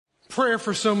Prayer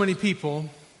for so many people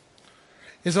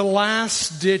is a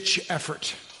last-ditch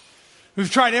effort. We've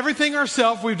tried everything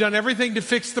ourselves. We've done everything to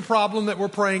fix the problem that we're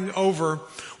praying over.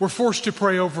 We're forced to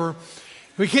pray over.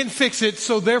 We can't fix it,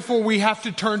 so therefore we have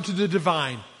to turn to the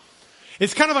divine.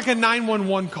 It's kind of like a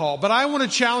 911 call. But I want to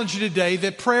challenge you today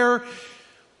that prayer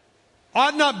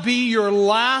ought not be your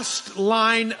last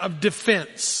line of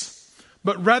defense,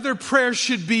 but rather prayer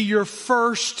should be your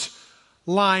first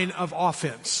line of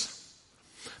offense.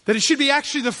 That it should be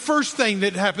actually the first thing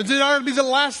that happens. It ought to be the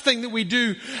last thing that we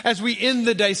do as we end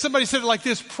the day. Somebody said it like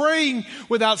this: praying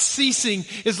without ceasing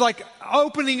is like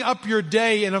opening up your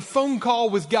day in a phone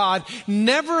call with God,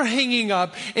 never hanging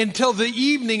up until the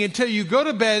evening, until you go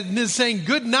to bed, and then saying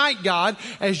good night, God,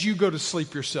 as you go to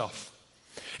sleep yourself.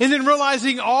 And then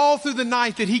realizing all through the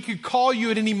night that He could call you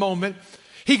at any moment.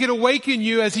 He could awaken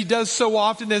you as He does so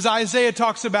often, as Isaiah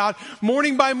talks about.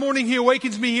 Morning by morning He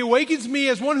awakens me. He awakens me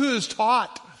as one who is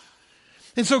taught.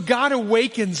 And so God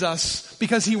awakens us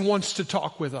because He wants to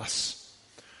talk with us.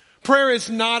 Prayer is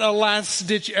not a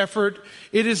last-ditch effort.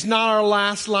 It is not our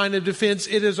last line of defense.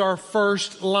 It is our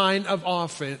first line of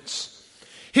offense.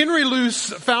 Henry Luce,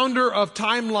 founder of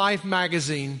Time Life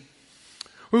magazine,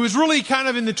 who was really kind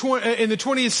of in the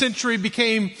 20th century,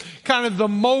 became kind of the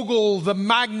mogul, the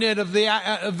magnet of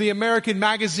the American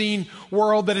magazine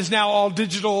world that is now all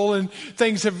digital and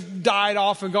things have died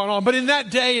off and gone on. But in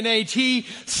that day and age, he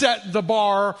set the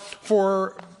bar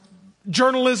for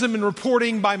journalism and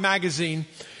reporting by magazine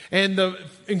and the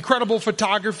incredible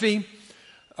photography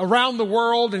around the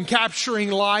world and capturing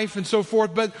life and so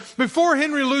forth. But before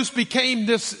Henry Luce became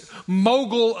this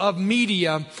mogul of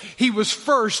media, he was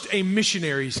first a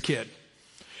missionary's kid.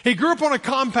 He grew up on a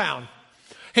compound,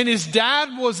 and his dad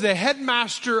was the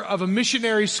headmaster of a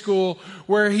missionary school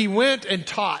where he went and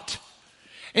taught.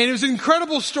 And it was an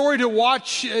incredible story to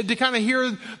watch, to kind of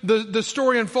hear the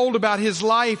story unfold about his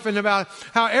life and about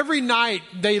how every night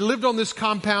they lived on this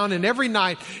compound, and every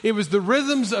night it was the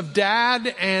rhythms of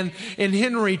Dad and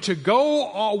Henry to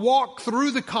go walk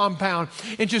through the compound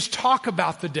and just talk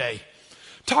about the day.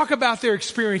 Talk about their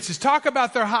experiences. Talk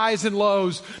about their highs and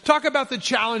lows. Talk about the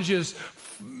challenges.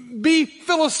 Be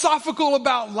philosophical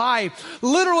about life.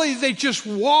 Literally, they just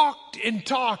walked and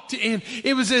talked, and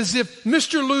it was as if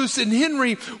Mr. Luce and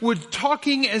Henry were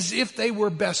talking as if they were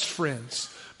best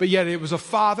friends. But yet it was a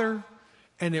father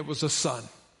and it was a son.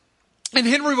 And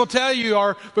Henry will tell you,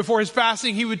 or before his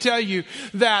passing, he would tell you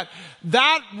that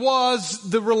was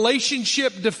the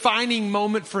relationship defining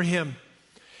moment for him.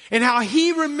 And how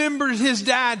he remembered his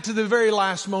dad to the very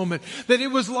last moment. That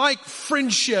it was like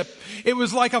friendship. It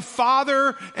was like a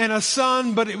father and a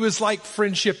son, but it was like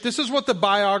friendship. This is what the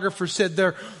biographer said.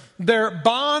 Their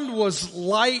bond was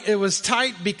light. It was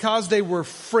tight because they were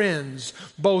friends.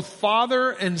 Both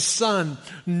father and son,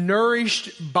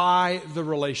 nourished by the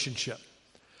relationship.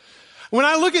 When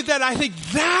I look at that, I think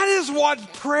that is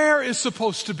what prayer is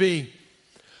supposed to be.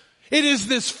 It is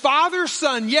this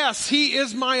father-son. Yes, he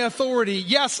is my authority.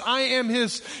 Yes, I am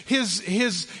his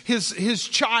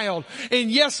child. And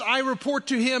yes, I report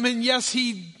to him. And yes,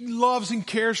 he loves and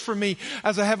cares for me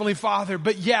as a heavenly father.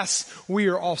 But yes, we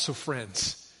are also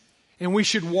friends. And we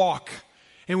should walk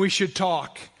and we should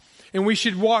talk. And we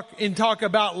should walk and talk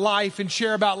about life and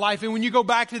share about life. And when you go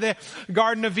back to the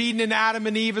Garden of Eden and Adam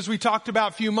and Eve, as we talked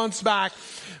about a few months back,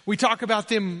 we talk about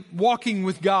them walking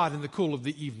with God in the cool of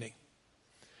the evening.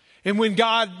 And when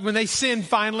they sinned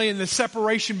finally and the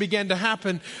separation began to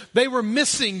happen, they were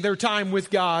missing their time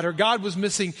with God, or God was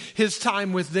missing His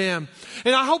time with them.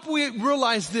 And I hope we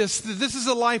realize that this is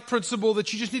a life principle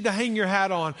that you just need to hang your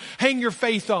hat on, hang your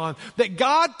faith on, that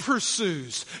God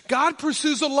pursues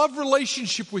a love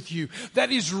relationship with you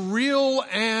that is real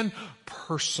and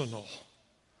personal.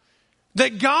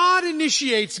 That God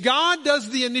initiates, God does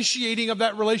the initiating of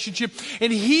that relationship,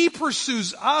 and He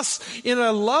pursues us in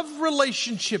a love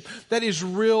relationship that is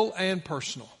real and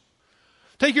personal.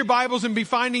 Take your Bibles and be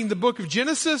finding the book of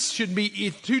Genesis. Shouldn't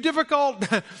be too difficult.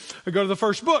 Go to the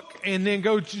first book and then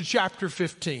go to chapter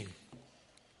 15. We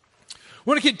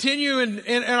want to continue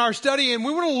in our study, and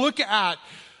we want to look at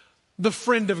the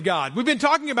friend of God. We've been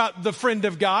talking about the friend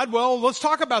of God. Well, let's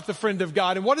talk about the friend of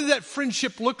God. And what does that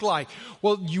friendship look like?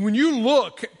 Well, when you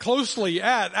look closely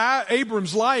at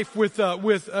Abram's life with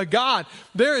God,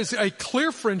 there is a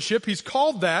clear friendship. He's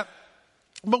called that.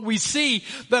 But we see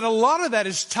that a lot of that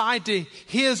is tied to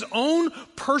his own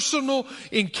personal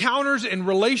encounters and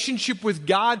relationship with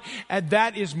God, and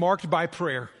that is marked by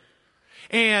prayer.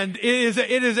 And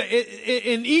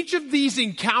in each of these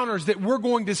encounters that we're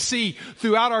going to see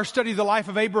throughout our study of the life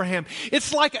of Abraham,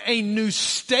 it's like a new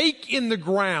stake in the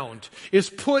ground is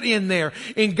put in there.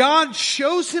 And God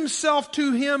shows himself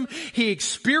to him. He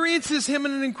experiences him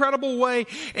in an incredible way.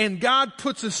 And God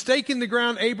puts a stake in the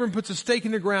ground. Abram puts a stake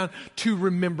in the ground to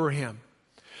remember him.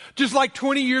 Just like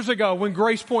 20 years ago when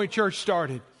Grace Point Church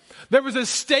started. There was a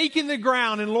stake in the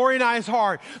ground in Lori and I's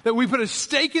heart that we put a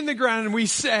stake in the ground and we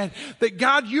said that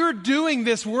God, you're doing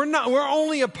this. We're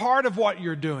only a part of what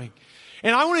you're doing.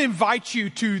 And I want to invite you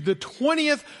to the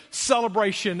 20th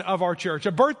celebration of our church,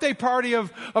 a birthday party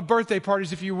of birthday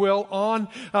parties, if you will, on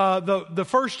the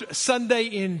first Sunday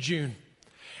in June.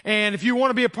 And if you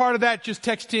want to be a part of that, just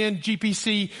text in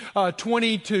GPC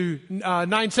 20 to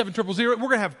 97000. We're going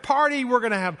to have a party. We're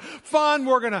going to have fun.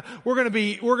 We're going to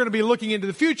be looking into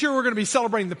the future. We're going to be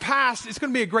celebrating the past. It's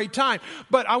going to be a great time.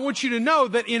 But I want you to know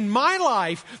that in my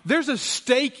life, there's a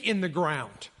stake in the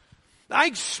ground. I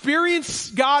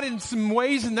experienced God in some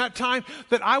ways in that time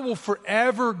that I will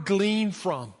forever glean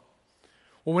from.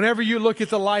 Well, whenever you look at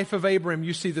the life of Abram,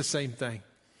 you see the same thing.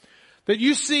 That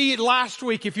you see last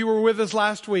week, if you were with us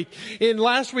last week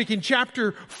in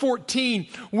chapter 14,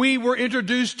 we were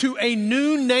introduced to a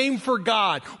new name for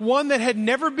God. One that had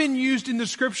never been used in the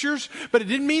scriptures, but it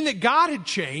didn't mean that God had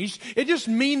changed. It just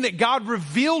meant that God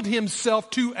revealed himself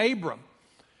to Abram.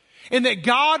 And that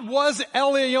God was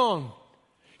El Elyon.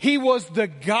 He was the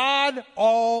God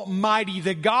Almighty,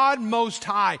 the God Most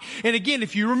High. And again,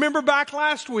 if you remember back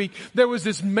last week, there was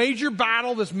this major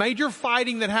battle, this major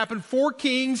fighting that happened, 4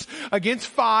 kings against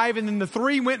 5, and then the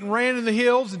 3 went and ran in the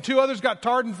hills, and 2 others got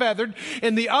tarred and feathered,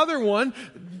 and the other one,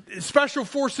 Special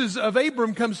Forces of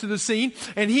Abram, comes to the scene,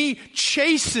 and he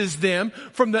chases them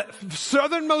from the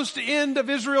southernmost end of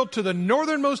Israel to the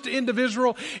northernmost end of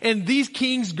Israel, and these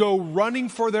kings go running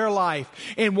for their life.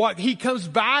 And what he comes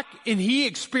back and he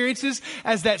experiences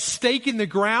as that stake in the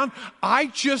ground, I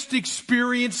just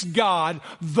experienced God,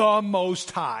 the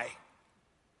Most High.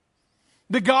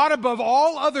 The God above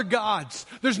all other gods.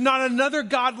 There's not another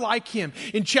God like him.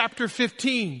 In chapter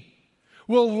 15,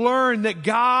 we'll learn that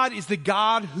God is the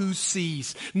God who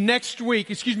sees. Next week,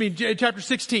 chapter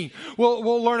 16,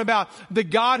 we'll learn about the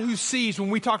God who sees when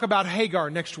we talk about Hagar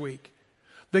next week.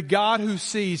 The God who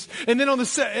sees. And then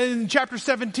in chapter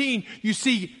 17, you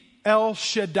see El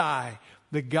Shaddai,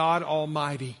 the God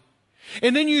Almighty.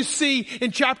 And then you see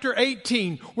in chapter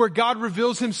 18 where God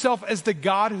reveals himself as the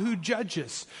God who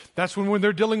judges. That's when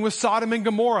they're dealing with Sodom and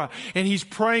Gomorrah. And he's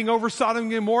praying over Sodom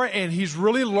and Gomorrah and he's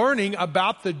really learning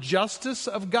about the justice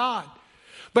of God.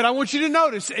 But I want you to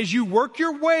notice as you work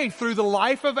your way through the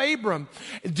life of Abram,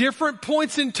 different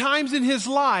points and times in his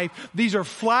life, these are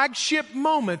flagship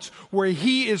moments where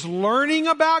he is learning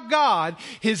about God,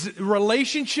 his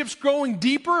relationships growing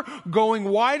deeper, going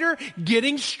wider,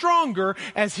 getting stronger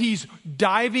as he's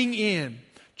diving in.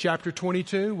 Chapter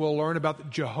 22, we'll learn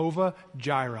about Jehovah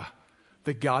Jireh,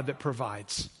 the God that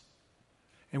provides.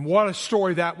 And what a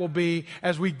story that will be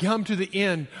as we come to the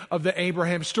end of the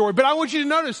Abraham story. But I want you to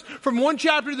notice from one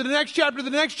chapter to the next chapter to the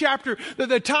next chapter that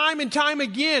the time and time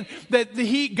again that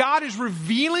God is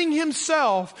revealing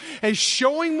himself and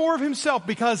showing more of himself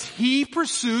because he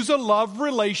pursues a love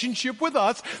relationship with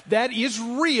us that is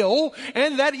real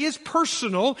and that is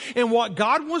personal. And what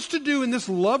God wants to do in this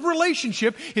love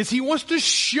relationship is he wants to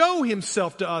show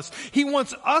himself to us. He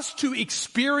wants us to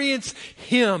experience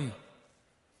him.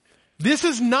 This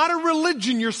is not a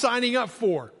religion you're signing up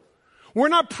for. We're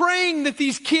not praying that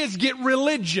these kids get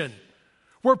religion.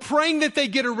 We're praying that they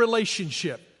get a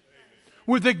relationship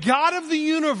with the God of the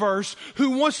universe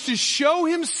who wants to show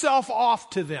himself off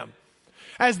to them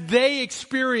as they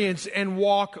experience and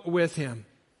walk with him.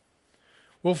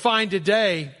 We'll find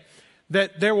today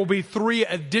that there will be 3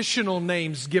 additional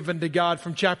names given to God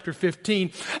from chapter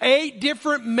 15. 8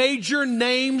 different major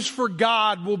names for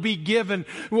God will be given.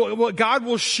 God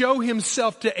will show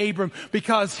himself to Abram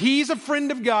because he's a friend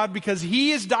of God, because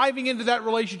he is diving into that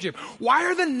relationship. Why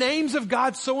are the names of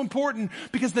God so important?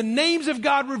 Because the names of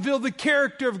God reveal the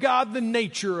character of God, the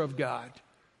nature of God.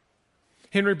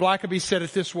 Henry Blackaby said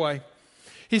it this way.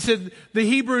 He said, the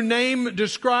Hebrew name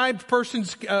described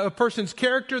a person's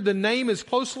character. The name is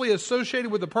closely associated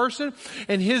with the person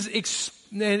and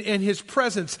his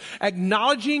presence.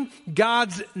 Acknowledging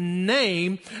God's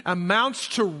name amounts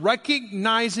to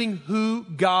recognizing who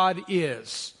God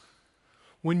is.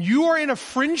 When you are in a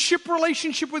friendship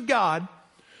relationship with God,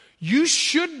 you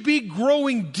should be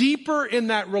growing deeper in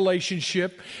that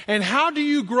relationship. And how do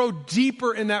you grow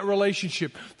deeper in that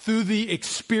relationship? Through the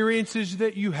experiences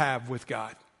that you have with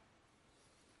God.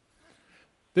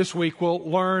 This week we'll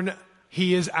learn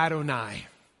He is Adonai.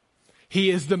 He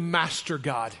is the master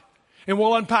God. And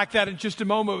we'll unpack that in just a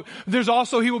moment. There's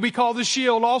also, he will be called the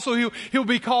shield. Also, he'll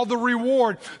be called the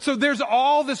reward. So there's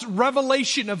all this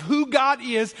revelation of who God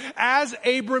is as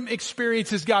Abram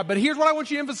experiences God. But here's what I want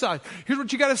you to emphasize. Here's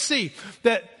what you got to see.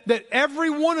 That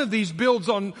every one of these builds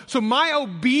on, so my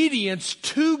obedience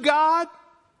to God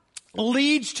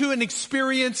leads to an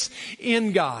experience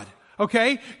in God.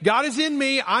 Okay? God is in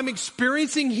me. I'm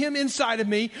experiencing Him inside of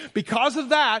me. Because of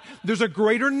that, there's a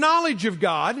greater knowledge of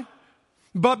God.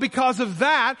 But because of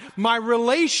that, my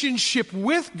relationship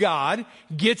with God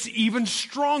gets even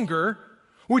stronger,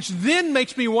 which then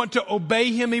makes me want to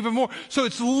obey Him even more. So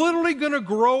it's literally going to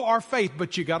grow our faith,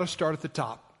 but you got to start at the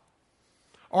top.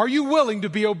 Are you willing to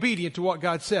be obedient to what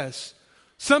God says?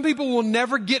 Some people will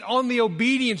never get on the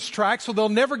obedience track, so they'll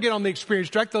never get on the experience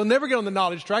track. They'll never get on the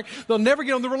knowledge track. They'll never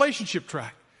get on the relationship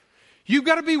track. You've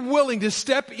got to be willing to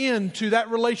step into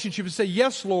that relationship and say,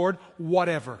 yes, Lord,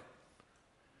 whatever.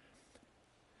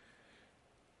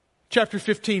 Chapter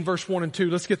 15, verse 1 and 2.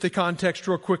 Let's get the context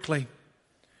real quickly.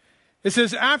 It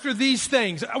says, after these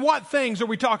things. What things are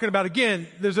we talking about? Again,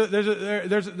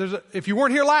 if you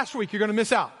weren't here last week, you're going to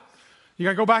miss out. You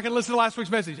got to go back and listen to last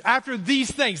week's message. After these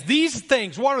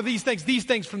things, what are these things? These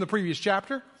things from the previous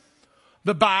chapter.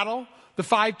 The battle, the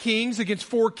 5 kings against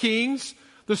 4 kings,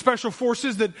 the special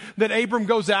forces that Abram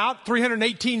goes out,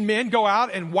 318 men go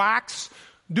out and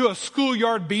do a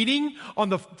schoolyard beating on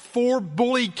the 4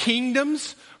 bully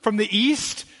kingdoms from the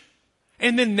east.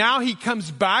 And then now he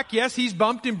comes back. Yes, he's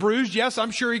bumped and bruised. Yes,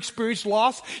 I'm sure he experienced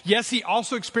loss. Yes, he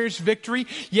also experienced victory.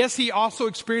 Yes, he also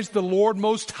experienced the Lord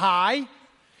Most High.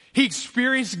 He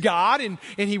experienced God and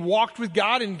he walked with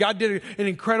God, and God did an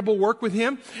incredible work with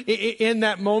him in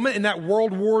that moment, in that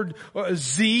World War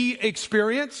Z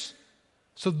experience.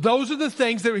 So those are the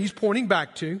things that he's pointing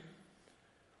back to.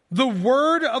 The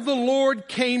word of the Lord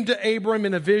came to Abram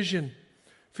in a vision.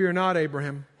 Fear not,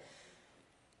 Abraham.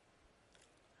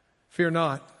 Fear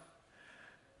not.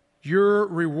 Your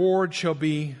reward shall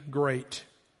be great.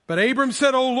 But Abram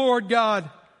said, O Lord God,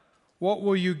 what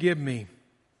will you give me?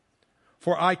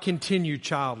 For I continue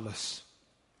childless.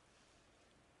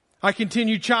 I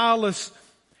continue childless,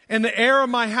 and the heir of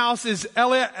my house is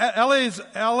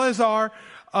Eleazar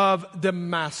of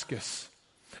Damascus.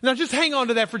 Now just hang on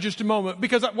to that for just a moment,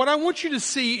 because what I want you to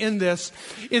see in this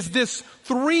is this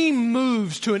 3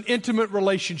 moves to an intimate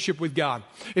relationship with God.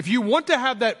 If you want to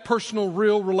have that personal,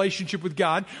 real relationship with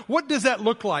God, what does that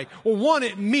look like? Well, 1,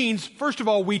 it means, first of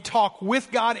all, we talk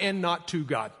with God and not to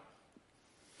God.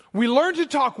 We learn to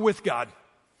talk with God.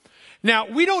 Now,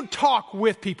 we don't talk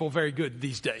with people very good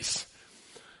these days.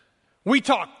 We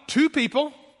talk to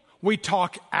people. We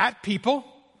talk at people.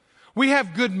 We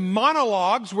have good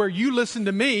monologues where you listen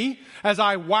to me as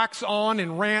I wax on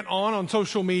and rant on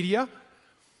social media.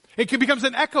 It becomes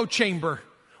an echo chamber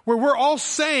where we're all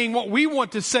saying what we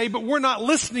want to say, but we're not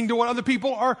listening to what other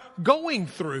people are going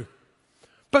through.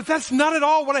 But that's not at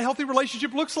all what a healthy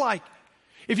relationship looks like.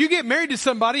 If you get married to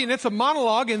somebody and it's a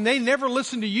monologue and they never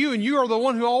listen to you and you are the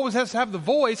one who always has to have the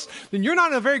voice, then you're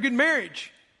not in a very good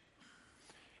marriage.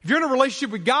 If you're in a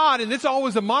relationship with God and it's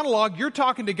always a monologue, you're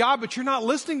talking to God, but you're not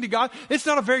listening to God, it's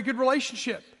not a very good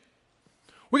relationship.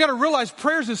 We got to realize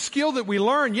prayer is a skill that we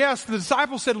learn. Yes, the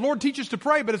disciples said, Lord, teach us to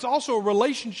pray, but it's also a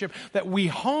relationship that we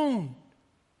hone.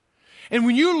 And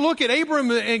when you look at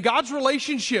Abram and God's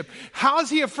relationship, how is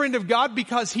he a friend of God?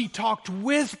 Because he talked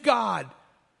with God.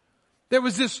 There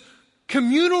was this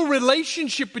communal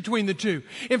relationship between the two.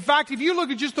 In fact, if you look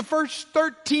at just the first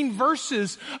 13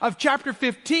 verses of chapter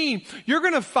 15, you're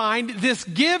going to find this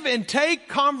give and take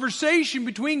conversation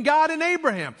between God and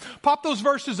Abraham. Pop those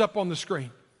verses up on the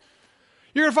screen.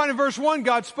 You're going to find in verse 1,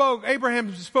 God spoke,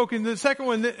 Abraham spoke. In the second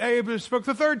one, Abraham spoke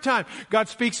the third time. God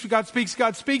speaks, God speaks,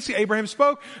 God speaks. Abraham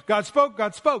spoke, God spoke,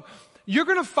 God spoke. You're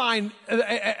going to find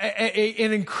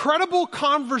an incredible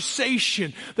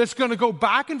conversation that's going to go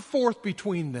back and forth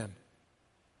between them.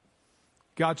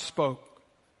 God spoke.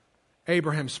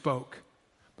 Abraham spoke.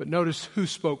 But notice who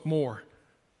spoke more.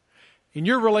 In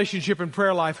your relationship and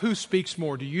prayer life, who speaks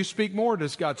more? Do you speak more or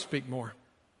does God speak more?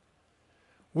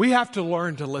 We have to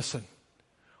learn to listen.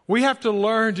 We have to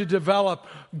learn to develop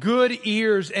good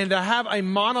ears and to have a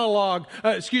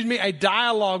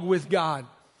dialogue with God.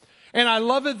 And I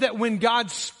love it that when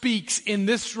God speaks in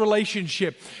this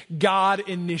relationship, God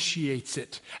initiates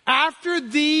it. After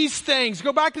these things,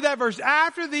 go back to that verse.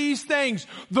 After these things,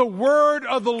 the word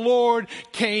of the Lord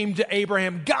came to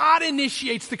Abraham. God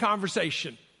initiates the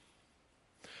conversation.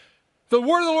 The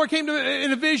word of the Lord came to him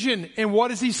in a vision. And what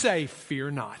does he say?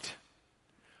 Fear not.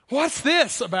 What's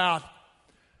this about?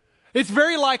 It's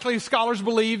very likely, scholars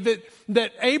believe,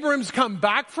 that Abram's come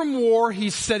back from war.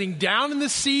 He's sitting down in the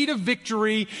seat of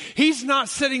victory. He's not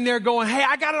sitting there going, hey,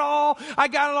 I got it all.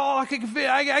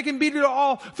 I can beat it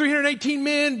all. 318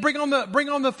 men. Bring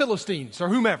on the Philistines or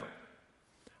whomever.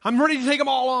 I'm ready to take them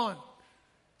all on.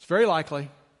 It's very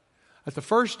likely that the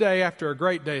first day after a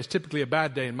great day is typically a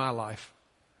bad day in my life.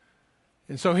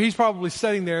 And so he's probably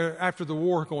sitting there after the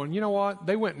war going, you know what?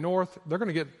 They went north. They're going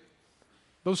to get,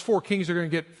 those 4 kings are going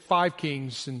to get 5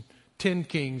 kings and 10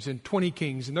 kings and 20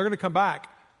 kings. And they're going to come back.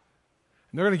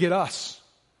 And they're going to get us.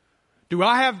 Do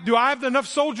I have enough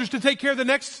soldiers to take care of the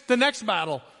next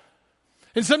battle?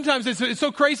 And sometimes it's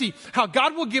so crazy how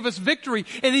God will give us victory,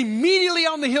 and immediately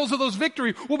on the heels of those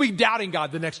victory, we'll be doubting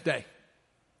God the next day.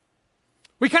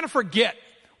 We kind of forget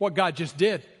what God just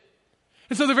did.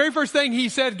 And so the very first thing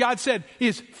God said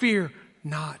is, fear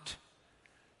not.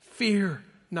 Fear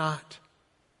not.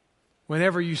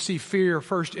 Whenever you see fear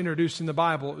first introduced in the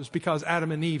Bible, it was because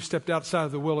Adam and Eve stepped outside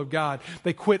of the will of God.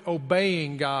 They quit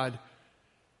obeying God,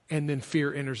 and then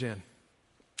fear enters in.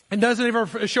 It doesn't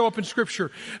ever show up in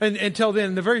Scripture until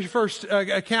then. The very first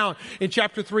account in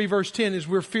chapter 3, verse 10 is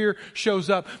where fear shows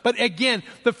up. But again,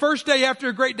 the first day after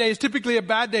a great day is typically a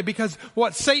bad day, because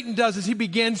what Satan does is he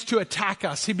begins to attack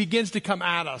us. He begins to come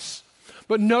at us.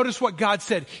 But notice what God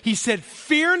said. He said,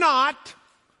 fear not.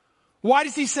 Why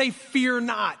does he say fear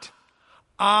not?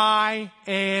 I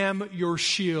am your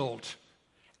shield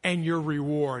and your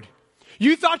reward.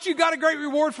 You thought you got a great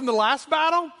reward from the last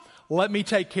battle? Let me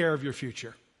take care of your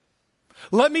future.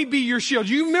 Let me be your shield.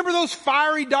 You remember those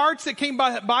fiery darts that came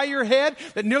by your head,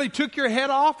 that nearly took your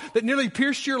head off, that nearly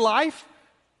pierced your life?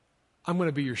 I'm going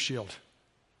to be your shield.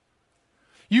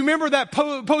 You remember that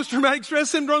post-traumatic stress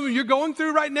syndrome you're going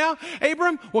through right now,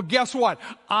 Abram? Well, guess what?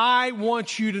 I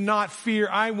want you to not fear.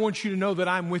 I want you to know that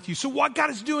I'm with you. So what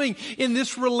God is doing in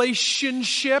this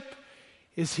relationship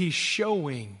is He's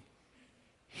showing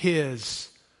His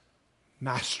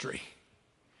mastery.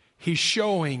 He's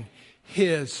showing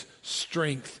His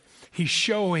strength. He's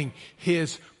showing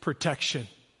His protection.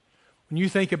 When you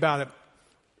think about it,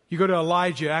 you go to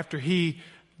Elijah after he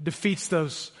defeats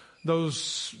those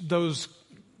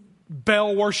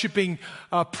Baal-worshipping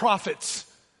prophets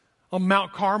on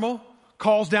Mount Carmel,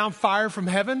 calls down fire from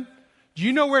heaven. Do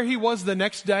you know where he was the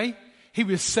next day? He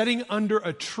was sitting under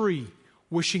a tree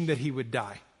wishing that he would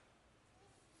die.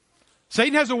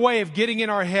 Satan has a way of getting in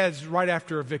our heads right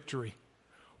after a victory.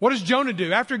 What does Jonah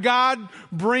do? After God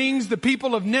brings the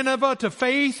people of Nineveh to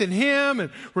faith in Him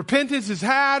and repentance is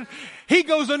had, he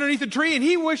goes underneath a tree and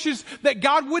he wishes that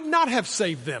God would not have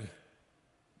saved them.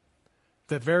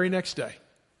 The very next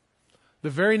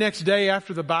day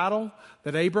after the battle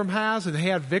that Abram has and he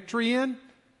had victory in,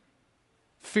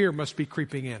 fear must be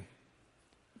creeping in.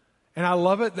 And I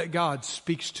love it that God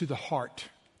speaks to the heart,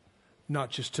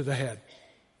 not just to the head.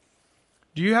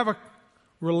 Do you have a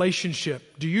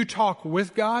relationship? Do you talk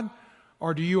with God,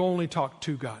 or do you only talk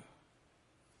to God?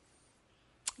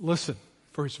 Listen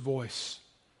for His voice.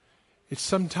 It's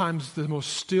sometimes the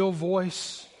most still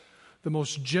voice, the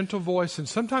most gentle voice, and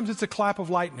sometimes it's a clap of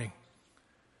lightning.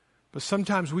 But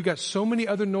sometimes we got so many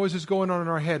other noises going on in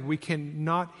our head, we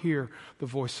cannot hear the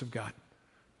voice of God.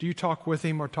 Do you talk with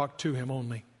Him or talk to Him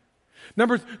only?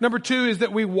 Number 2 is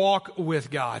that we walk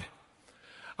with God.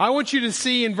 I want you to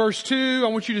see in verse 2, I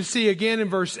want you to see again in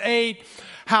verse 8,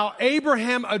 how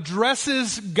Abraham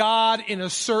addresses God in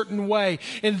a certain way.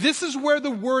 And this is where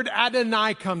the word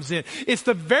Adonai comes in. It's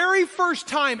the very first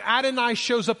time Adonai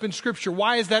shows up in Scripture.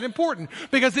 Why is that important?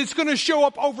 Because it's going to show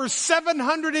up over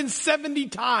 770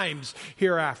 times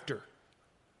hereafter.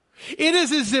 It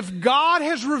is as if God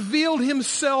has revealed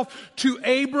Himself to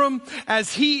Abram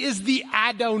as He is the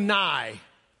Adonai.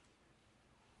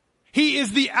 He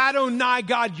is the Adonai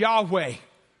God Yahweh,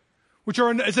 which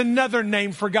is another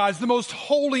name for God. It's the most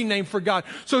holy name for God.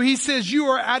 So He says, you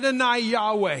are Adonai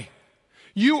Yahweh.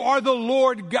 You are the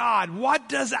Lord God. What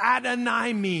does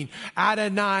Adonai mean?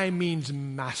 Adonai means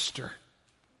master.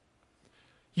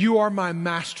 You are my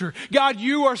master. God,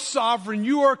 you are sovereign.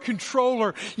 You are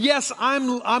controller. Yes,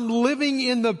 I'm living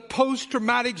in the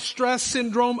post-traumatic stress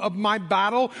syndrome of my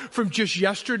battle from just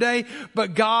yesterday.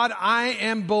 But God, I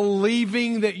am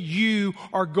believing that you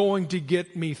are going to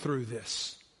get me through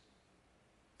this.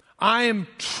 I am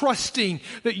trusting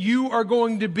that you are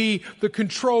going to be the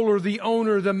controller, the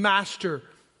owner, the master.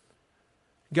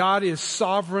 God is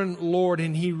sovereign Lord,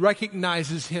 and He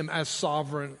recognizes Him as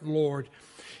sovereign Lord.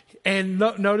 And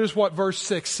notice what verse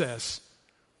 6 says.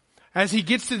 As he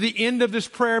gets to the end of this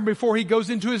prayer before he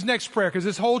goes into his next prayer, because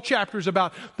this whole chapter is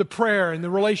about the prayer and the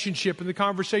relationship and the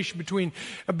conversation between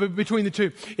the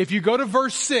two. If you go to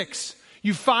verse 6,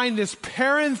 you find this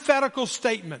parenthetical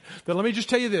statement that, let me just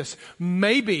tell you this,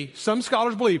 maybe, some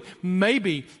scholars believe,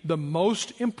 maybe the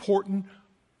most important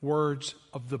words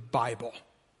of the Bible.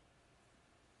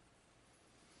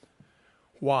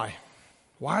 Why?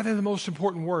 Why are they the most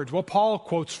important words? Well, Paul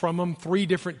quotes from them 3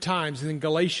 different times. And in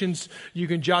Galatians, you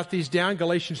can jot these down,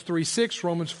 Galatians 3:6,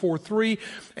 Romans 4:3,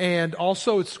 and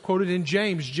also it's quoted in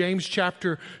James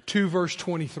chapter 2, verse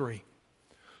 23.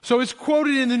 So it's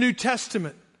quoted in the New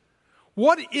Testament.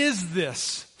 What is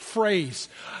this phrase?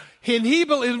 And he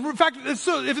believed, in fact,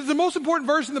 so if it's the most important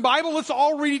verse in the Bible, let's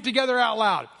all read it together out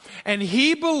loud. And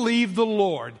he believed the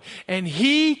Lord, and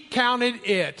he counted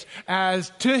it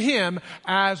as to him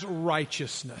as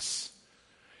righteousness.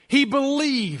 He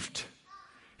believed.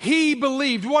 He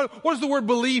believed. What does the word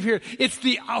believe here? It's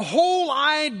the whole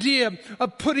idea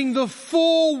of putting the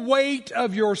full weight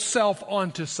of yourself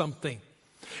onto something.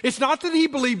 It's not that he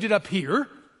believed it up here.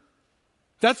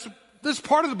 That's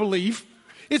part of the belief.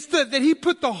 It's that he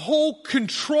put the whole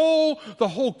control, the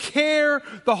whole care,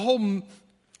 the whole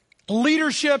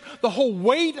leadership, the whole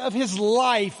weight of his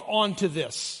life onto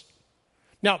this.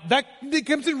 Now, that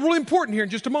becomes really important here in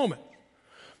just a moment.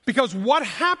 Because what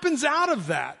happens out of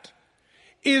that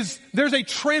is there's a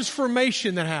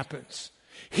transformation that happens.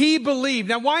 He believed.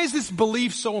 Now, why is this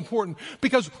belief so important?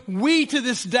 Because we to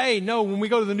this day know when we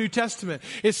go to the New Testament,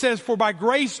 it says, for by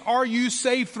grace are you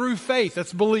saved through faith.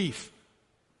 That's belief.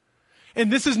 And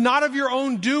this is not of your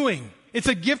own doing. It's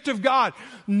a gift of God,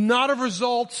 not of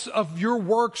results of your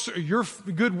works or your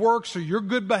good works or your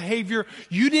good behavior.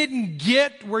 You didn't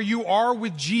get where you are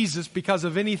with Jesus because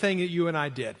of anything that you and I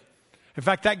did. In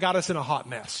fact, that got us in a hot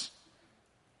mess.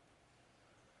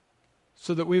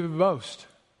 So that we would boast.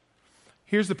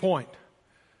 Here's the point.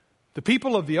 The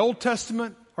people of the Old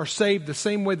Testament are saved the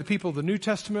same way the people of the New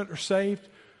Testament are saved.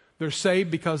 They're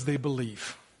saved because they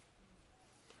believe.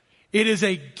 It is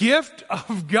a gift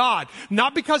of God.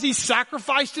 Not because he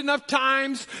sacrificed enough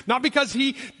times. Not because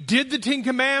he did the 10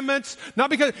 Commandments. Not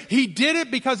because he did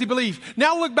it because he believed.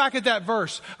 Now look back at that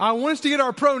verse. I want us to get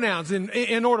our pronouns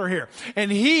in order here. And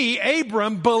he,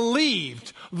 Abram,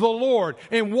 believed the Lord.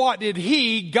 And what did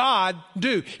he, God,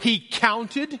 do? He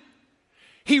counted.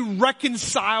 He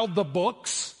reconciled the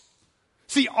books.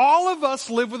 See, all of us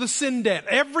live with a sin debt.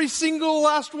 Every single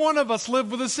last one of us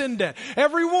live with a sin debt.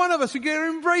 Every one of us, we get to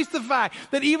embrace the fact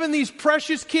that even these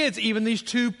precious kids, even these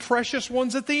 2 precious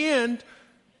ones at the end,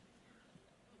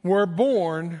 were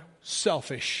born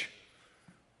selfish.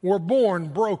 Were born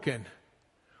broken.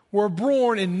 Were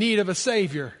born in need of a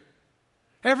Savior.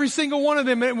 Every single one of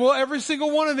them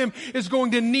is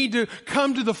going to need to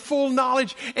come to the full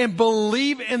knowledge and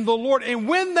believe in the Lord. And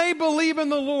when they believe in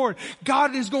the Lord,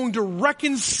 God is going to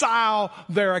reconcile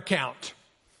their account.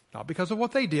 Not because of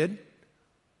what they did,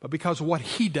 but because of what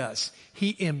he does.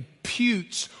 He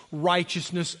imputes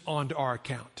righteousness onto our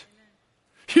account.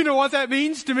 You know what that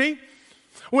means to me?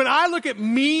 When I look at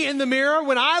me in the mirror,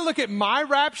 when I look at my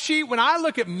rap sheet, when I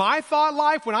look at my thought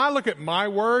life, when I look at my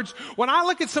words, when I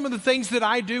look at some of the things that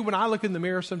I do, when I look in the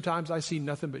mirror, sometimes I see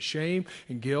nothing but shame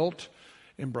and guilt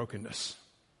and brokenness.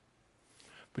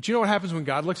 But you know what happens when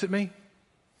God looks at me?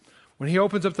 When he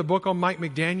opens up the book on Mike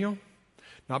McDaniel,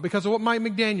 not because of what Mike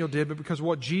McDaniel did, but because of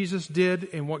what Jesus did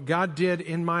and what God did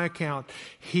in my account,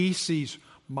 he sees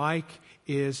Mike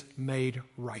is made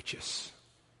righteous.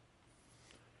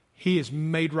 He is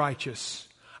made righteous.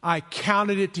 I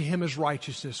counted it to him as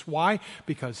righteousness. Why?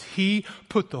 Because he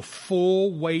put the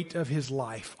full weight of his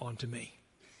life onto me.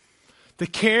 The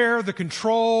care, the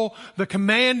control, the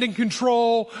command and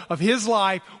control of his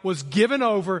life was given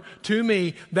over to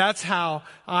me. That's how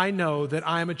I know that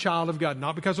I am a child of God,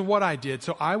 not because of what I did.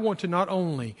 So I want to not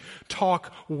only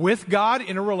talk with God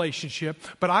in a relationship,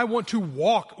 but I want to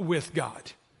walk with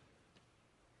God.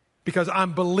 Because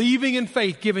I'm believing in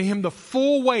faith, giving him the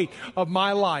full weight of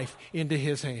my life into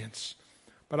his hands.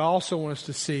 But I also want us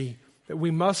to see that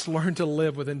we must learn to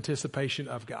live with anticipation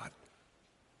of God.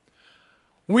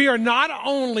 We are not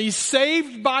only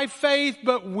saved by faith,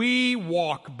 but we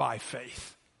walk by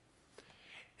faith.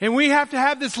 And we have to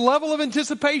have this level of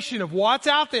anticipation of what's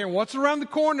out there, what's around the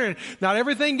corner. And not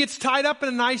everything gets tied up in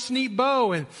a nice, neat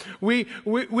bow. And we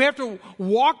have to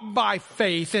walk by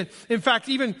faith. And in fact,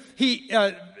 even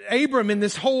Abram in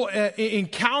this whole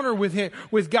encounter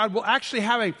with God will actually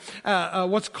have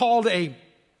what's called a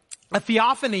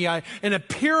theophany, an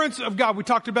appearance of God. We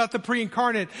talked about the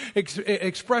pre-incarnate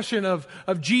expression of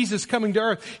Jesus coming to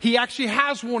earth. He actually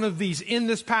has one of these in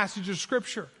this passage of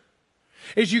Scripture.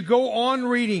 As you go on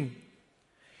reading,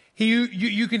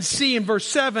 you can see in verse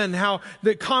 7 how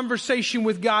the conversation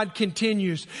with God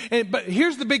continues. But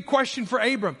here's the big question for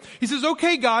Abram. He says,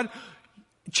 okay, God,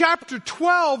 Chapter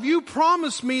 12, you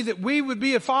promised me that we would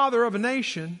be a father of a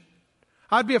nation.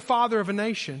 I'd be a father of a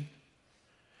nation.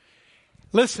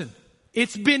 Listen,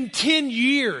 it's been 10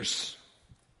 years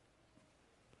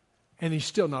and he's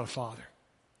still not a father.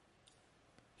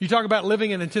 You talk about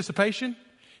living in anticipation?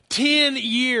 10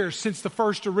 years since the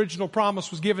first original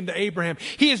promise was given to Abraham.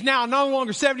 He is now no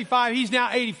longer 75, he's now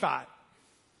 85.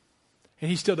 And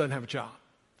he still doesn't have a child.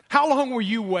 How long will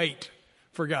you wait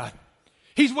for God?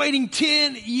 He's waiting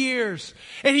 10 years.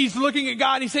 And he's looking at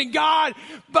God and he's saying, God,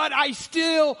 but I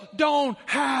still don't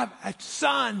have a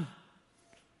son.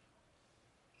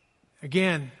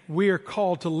 Again, we are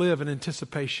called to live in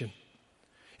anticipation.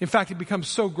 In fact, it becomes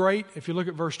so great. If you look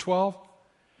at verse 12,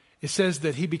 it says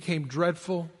that he became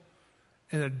dreadful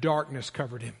and a darkness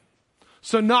covered him.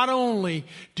 So not only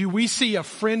do we see a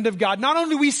friend of God, not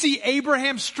only do we see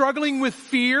Abraham struggling with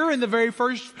fear in the very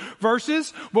first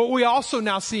verses, but we also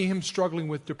now see him struggling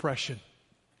with depression.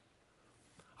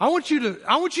 I want you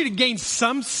to gain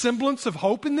some semblance of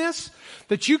hope in this,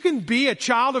 that you can be a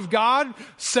child of God,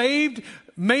 saved,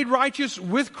 made righteous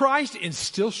with Christ, and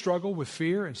still struggle with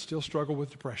fear and still struggle with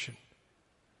depression.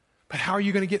 But how are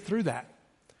you going to get through that?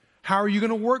 How are you going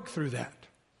to work through that?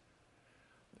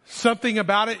 Something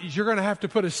about it is you're going to have to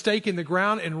put a stake in the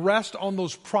ground and rest on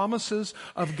those promises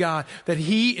of God, that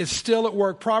He is still at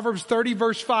work. Proverbs 30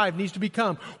 verse 5 needs to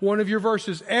become one of your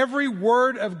verses. Every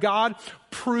word of God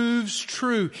proves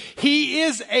true. He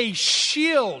is a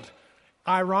shield.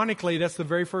 Ironically, that's the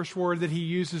very first word that He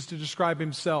uses to describe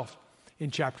Himself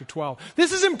in chapter 12.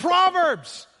 This is in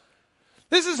Proverbs.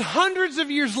 This is hundreds of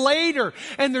years later,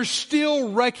 and they're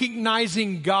still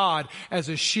recognizing God as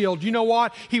a shield. You know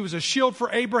what? He was a shield for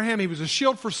Abraham, He was a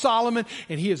shield for Solomon,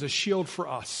 and He is a shield for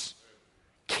us.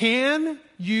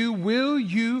 Will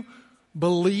you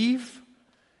believe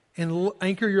and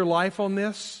anchor your life on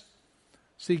this?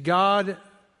 See, God,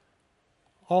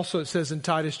 also it says in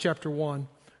Titus chapter 1,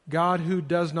 God who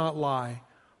does not lie,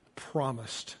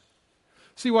 promised.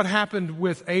 See what happened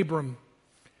with Abram.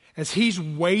 As he's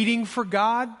waiting for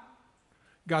God,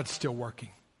 God's still working.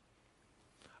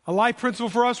 A life principle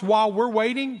for us, while we're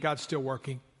waiting, God's still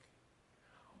working.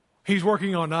 He's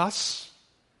working on us.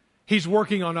 He's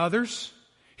working on others.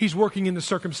 He's working in the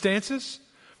circumstances.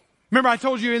 Remember, I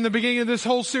told you in the beginning of this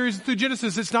whole series through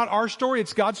Genesis, it's not our story,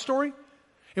 it's God's story.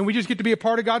 And we just get to be a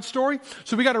part of God's story.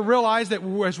 So we got to realize that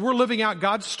as we're living out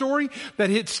God's story, that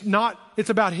it's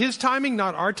about His timing,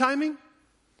 not our timing.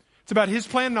 It's about His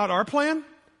plan, not our plan.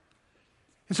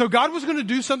 And so God was going to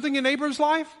do something in Abram's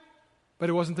life, but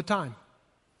it wasn't the time.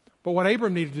 But what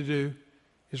Abram needed to do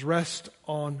is rest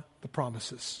on the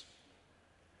promises.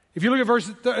 If you look at verse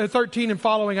 13 and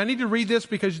following, I need to read this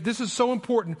because this is so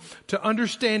important to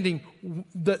understanding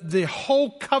the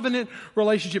whole covenant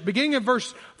relationship. Beginning at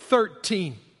verse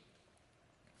 13.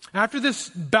 After this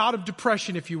bout of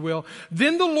depression, if you will,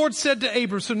 then the Lord said to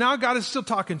Abram, so now God is still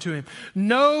talking to him,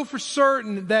 know for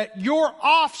certain that your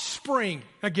offspring,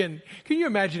 again, can you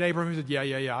imagine Abram who said,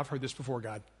 yeah, I've heard this before,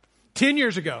 God. 10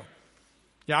 years ago.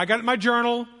 Yeah, I got it in my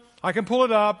journal. I can pull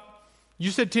it up.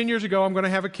 You said 10 years ago I'm going to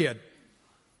have a kid.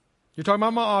 You're talking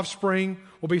about my offspring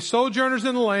will be sojourners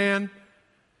in the land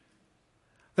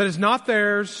that is not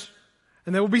theirs,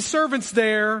 and there will be servants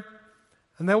there,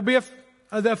 and they will be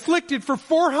afflicted for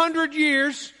 400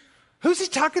 years. Who's he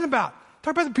talking about?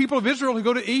 Talking about the people of Israel who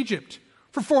go to Egypt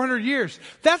for 400 years.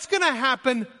 That's going to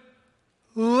happen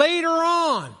later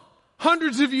on,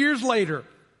 hundreds of years later.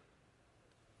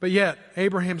 But yet,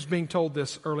 Abraham's being told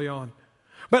this early on.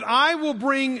 But I will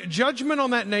bring judgment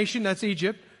on that nation, that's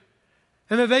Egypt,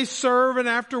 and that they serve, and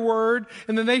afterward,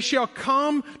 and then they shall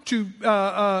come to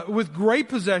with great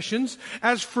possessions.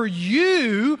 As for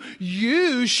you,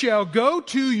 you shall go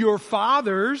to your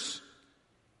fathers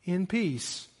in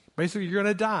peace. Basically, you're going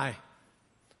to die.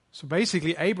 So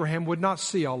basically, Abraham would not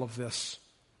see all of this.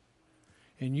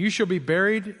 And you shall be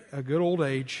buried a good old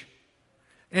age.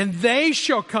 And they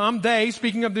shall come,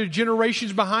 speaking of the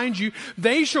generations behind you,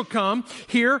 they shall come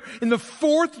here in the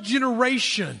fourth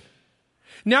generation.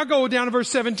 Now go down to verse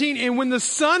 17. And when the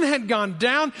sun had gone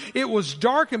down, it was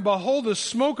dark, and behold, the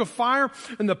smoke of fire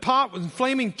and the pot with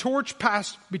flaming torch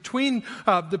passed between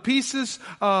the pieces,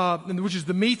 which is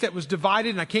the meat that was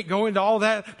divided. And I can't go into all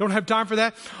that. Don't have time for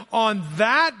that. On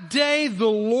that day, the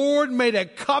Lord made a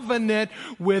covenant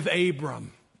with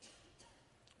Abram.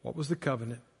 What was the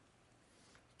covenant?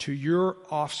 To your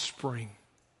offspring,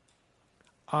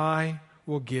 I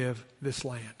will give this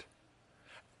land.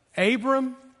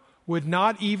 Abram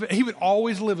he would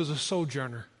always live as a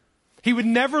sojourner. He would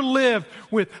never live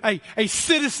with a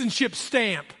citizenship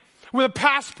stamp with a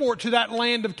passport to that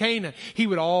land of Canaan. He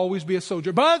would always be a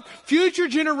soldier. But future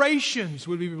generations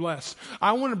would be blessed.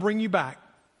 I want to bring you back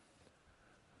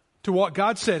to what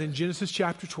God said in Genesis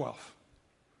chapter 12.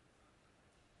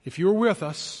 If you were with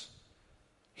us,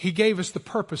 He gave us the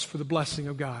purpose for the blessing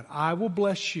of God. I will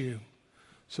bless you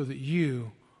so that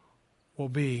you will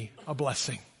be a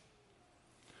blessing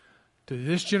to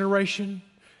this generation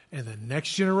and the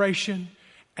next generation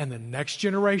and the next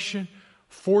generation,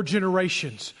 4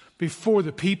 generations before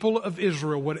the people of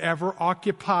Israel would ever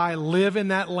occupy, live in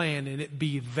that land, and it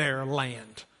be their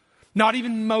land. Not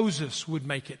even Moses would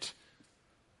make it.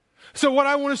 So what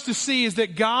I want us to see is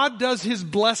that God does His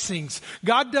blessings.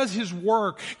 God does His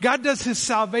work. God does His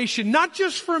salvation, not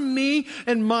just for me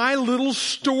and my little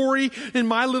story and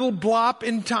my little blop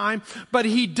in time, but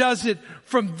He does it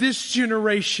from this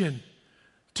generation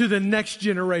to the next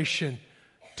generation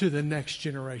to the next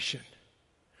generation.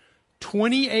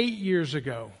 28 years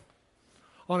ago,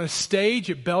 on a stage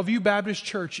at Bellevue Baptist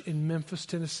Church in Memphis,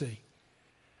 Tennessee,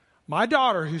 my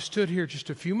daughter, who stood here just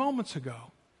a few moments ago,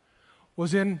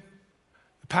 was in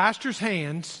the pastor's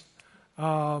hands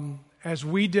as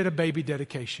we did a baby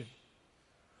dedication.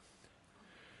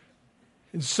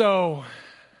 And so,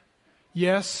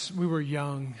 yes, we were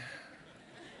young.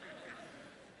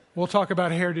 We'll talk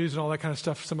about hairdos and all that kind of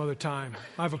stuff some other time.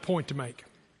 I have a point to make.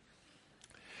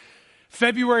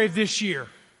 February of this year,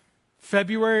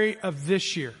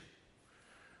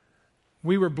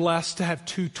 we were blessed to have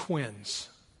 2 twins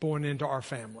born into our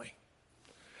family.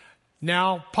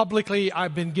 Now, publicly,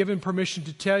 I've been given permission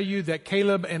to tell you that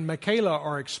Caleb and Michaela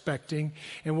are expecting,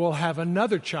 and we'll have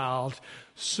another child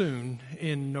soon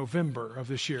in November of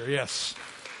this year. Yes,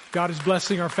 God is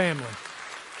blessing our family.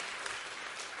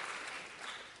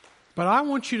 But I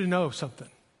want you to know something.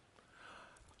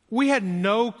 We had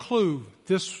no clue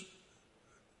this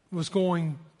was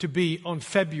going to be on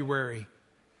February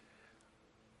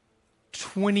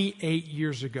 28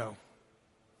 years ago.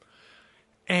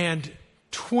 And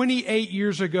 28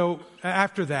 years ago,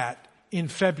 after that, in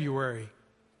February,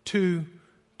 2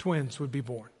 twins would be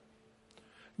born.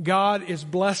 God is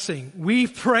blessing. We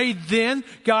prayed then,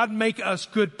 God make us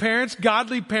good parents,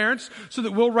 godly parents, so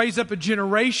that we'll raise up a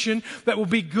generation that will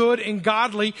be good and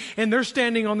godly. And they're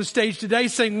standing on the stage today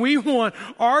saying, we want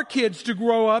our kids to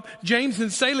grow up, James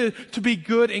and Selah, to be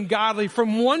good and godly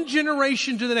from one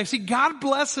generation to the next. See, God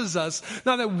blesses us,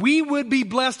 not that we would be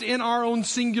blessed in our own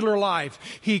singular life.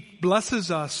 He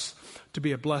blesses us to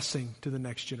be a blessing to the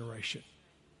next generation.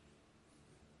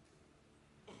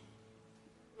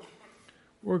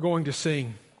 We're going to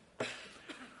sing,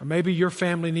 or maybe your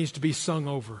family needs to be sung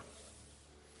over,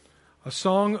 a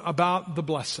song about the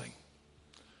blessing.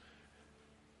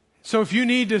 So if you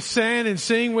need to stand and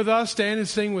sing with us, stand and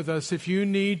sing with us. If you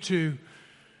need to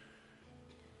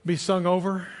be sung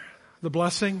over the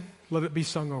blessing, let it be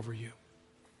sung over you.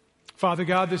 Father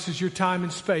God, this is your time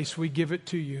and space. We give it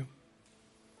to you.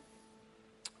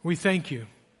 We thank you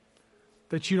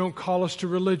that you don't call us to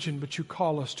religion, but you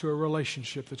call us to a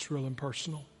relationship that's real and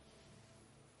personal.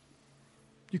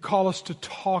 You call us to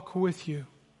talk with you,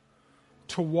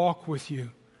 to walk with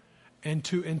you, and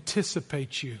to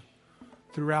anticipate you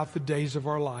throughout the days of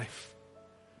our life.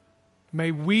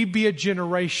 May we be a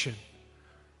generation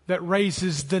that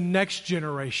raises the next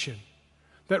generation,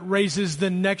 that raises the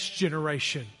next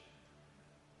generation,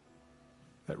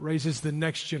 that raises the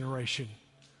next generation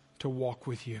to walk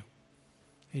with you.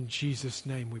 In Jesus'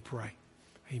 name we pray.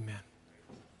 Amen.